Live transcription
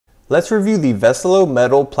Let's review the VECELO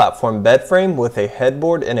metal platform bed frame with a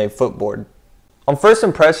headboard and a footboard. On first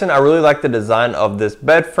impression, I really like the design of this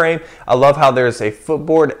bed frame. I love how there's a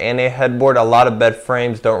footboard and a headboard. A lot of bed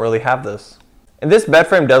frames don't really have this. And this bed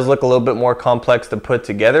frame does look a little bit more complex to put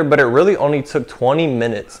together, but it really only took 20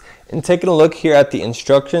 minutes. And taking a look here at the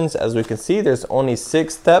instructions, as we can see, there's only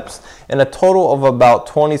 6 steps and a total of about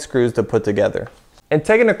 20 screws to put together. And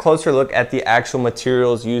taking a closer look at the actual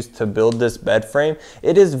materials used to build this bed frame,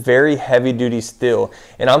 it is very heavy duty steel.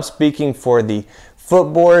 And I'm speaking for the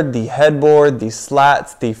footboard, the headboard, the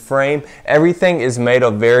slats, the frame, everything is made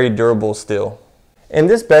of very durable steel. And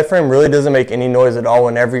this bed frame really doesn't make any noise at all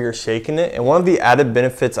whenever you're shaking it. And one of the added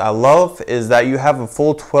benefits I love is that you have a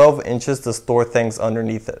full 12 inches to store things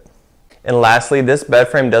underneath it. And lastly, this bed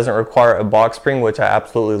frame doesn't require a box spring, which I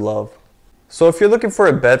absolutely love. So if you're looking for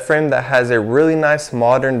a bed frame that has a really nice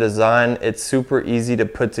modern design, it's super easy to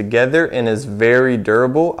put together and is very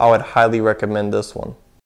durable, I would highly recommend this one.